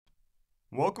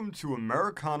Welcome to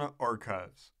Americana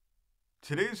Archives.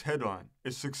 Today's headline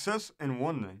is Success in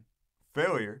One Thing,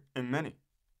 Failure in Many.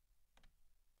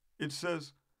 It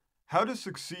says, how to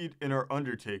succeed in our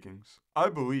undertakings, I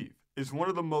believe, is one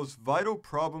of the most vital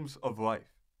problems of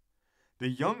life. The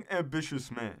young ambitious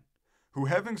man, who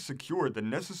having secured the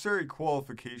necessary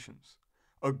qualifications,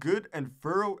 a good and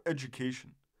thorough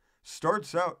education,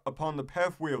 starts out upon the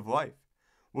pathway of life,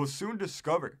 will soon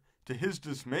discover, to his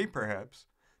dismay perhaps,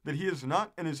 that he has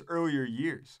not in his earlier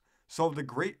years solved the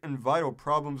great and vital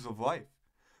problems of life,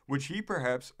 which he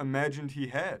perhaps imagined he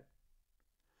had.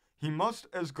 He must,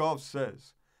 as Goff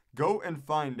says, go and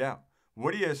find out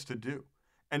what he has to do,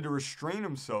 and to restrain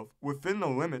himself within the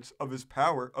limits of his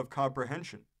power of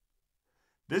comprehension.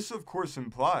 This, of course,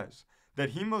 implies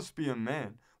that he must be a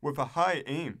man with a high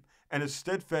aim and a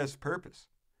steadfast purpose,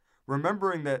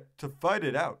 remembering that to fight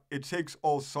it out it takes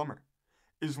all summer,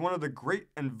 is one of the great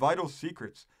and vital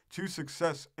secrets to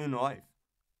success in life.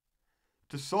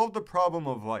 To solve the problem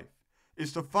of life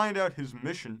is to find out his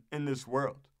mission in this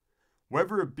world,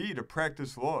 whether it be to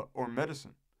practice law or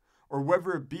medicine, or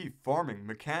whether it be farming,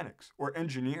 mechanics, or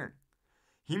engineering.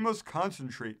 He must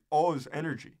concentrate all his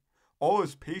energy, all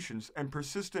his patience and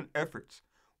persistent efforts,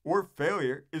 or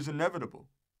failure is inevitable.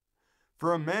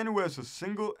 For a man who has a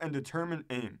single and determined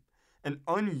aim, an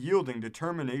unyielding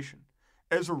determination,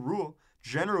 as a rule,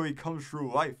 generally comes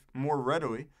through life more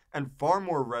readily and far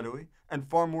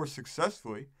more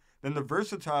successfully than the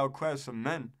versatile class of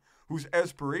men whose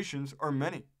aspirations are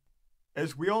many.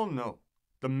 As we all know,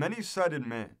 the many-sided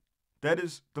man, that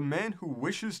is, the man who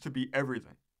wishes to be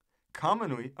everything,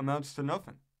 commonly amounts to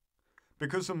nothing,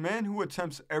 because a man who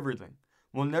attempts everything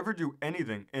will never do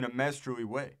anything in a masterly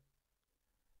way.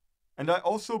 And I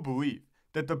also believe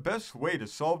that the best way to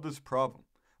solve this problem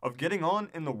of getting on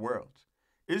in the world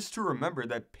is to remember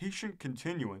that patient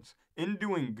continuance in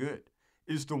doing good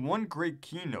is the one great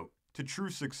keynote to true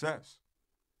success.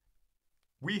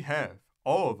 We have,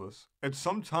 all of us, at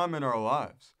some time in our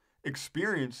lives,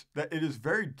 experienced that it is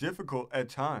very difficult at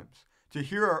times to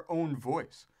hear our own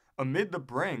voice amid the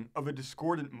braying of a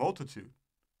discordant multitude.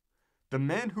 The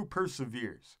man who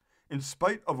perseveres, in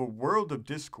spite of a world of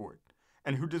discord,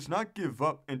 and who does not give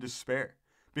up in despair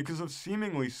because of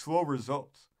seemingly slow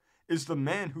results, is the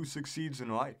man who succeeds in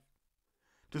life.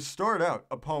 To start out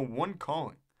upon one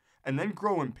calling, and then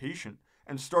grow impatient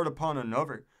and start upon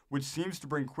another which seems to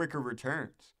bring quicker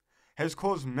returns, has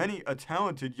caused many a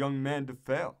talented young man to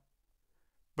fail.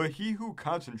 But he who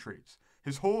concentrates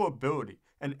his whole ability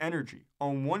and energy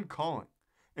on one calling,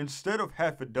 instead of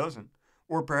half a dozen,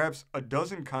 or perhaps a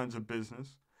dozen kinds of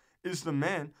business, is the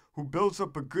man who builds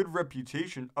up a good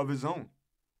reputation of his own.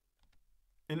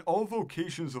 In all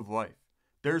vocations of life,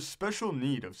 there is special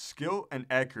need of skill and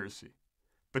accuracy,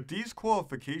 but these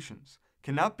qualifications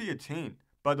cannot be attained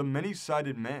by the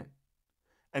many-sided man,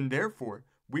 and therefore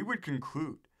we would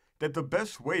conclude that the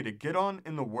best way to get on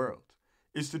in the world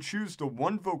is to choose the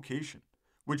one vocation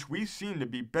which we seem to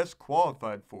be best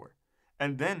qualified for,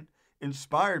 and then,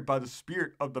 inspired by the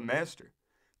spirit of the master,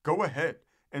 go ahead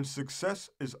and success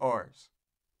is ours.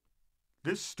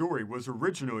 This story was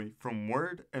originally from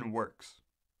Word and Works.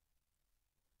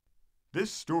 This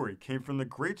story came from the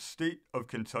great state of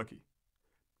Kentucky,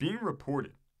 being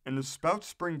reported in the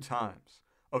Spoutspring Times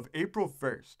of April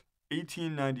 1st,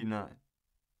 1899.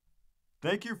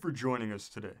 Thank you for joining us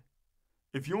today.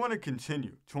 If you want to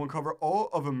continue to uncover all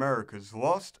of America's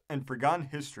lost and forgotten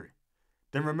history,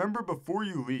 then remember before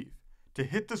you leave to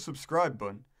hit the subscribe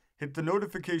button, hit the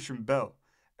notification bell,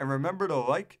 and remember to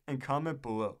like and comment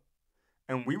below.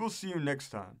 And we will see you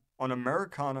next time on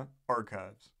Americana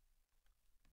Archives.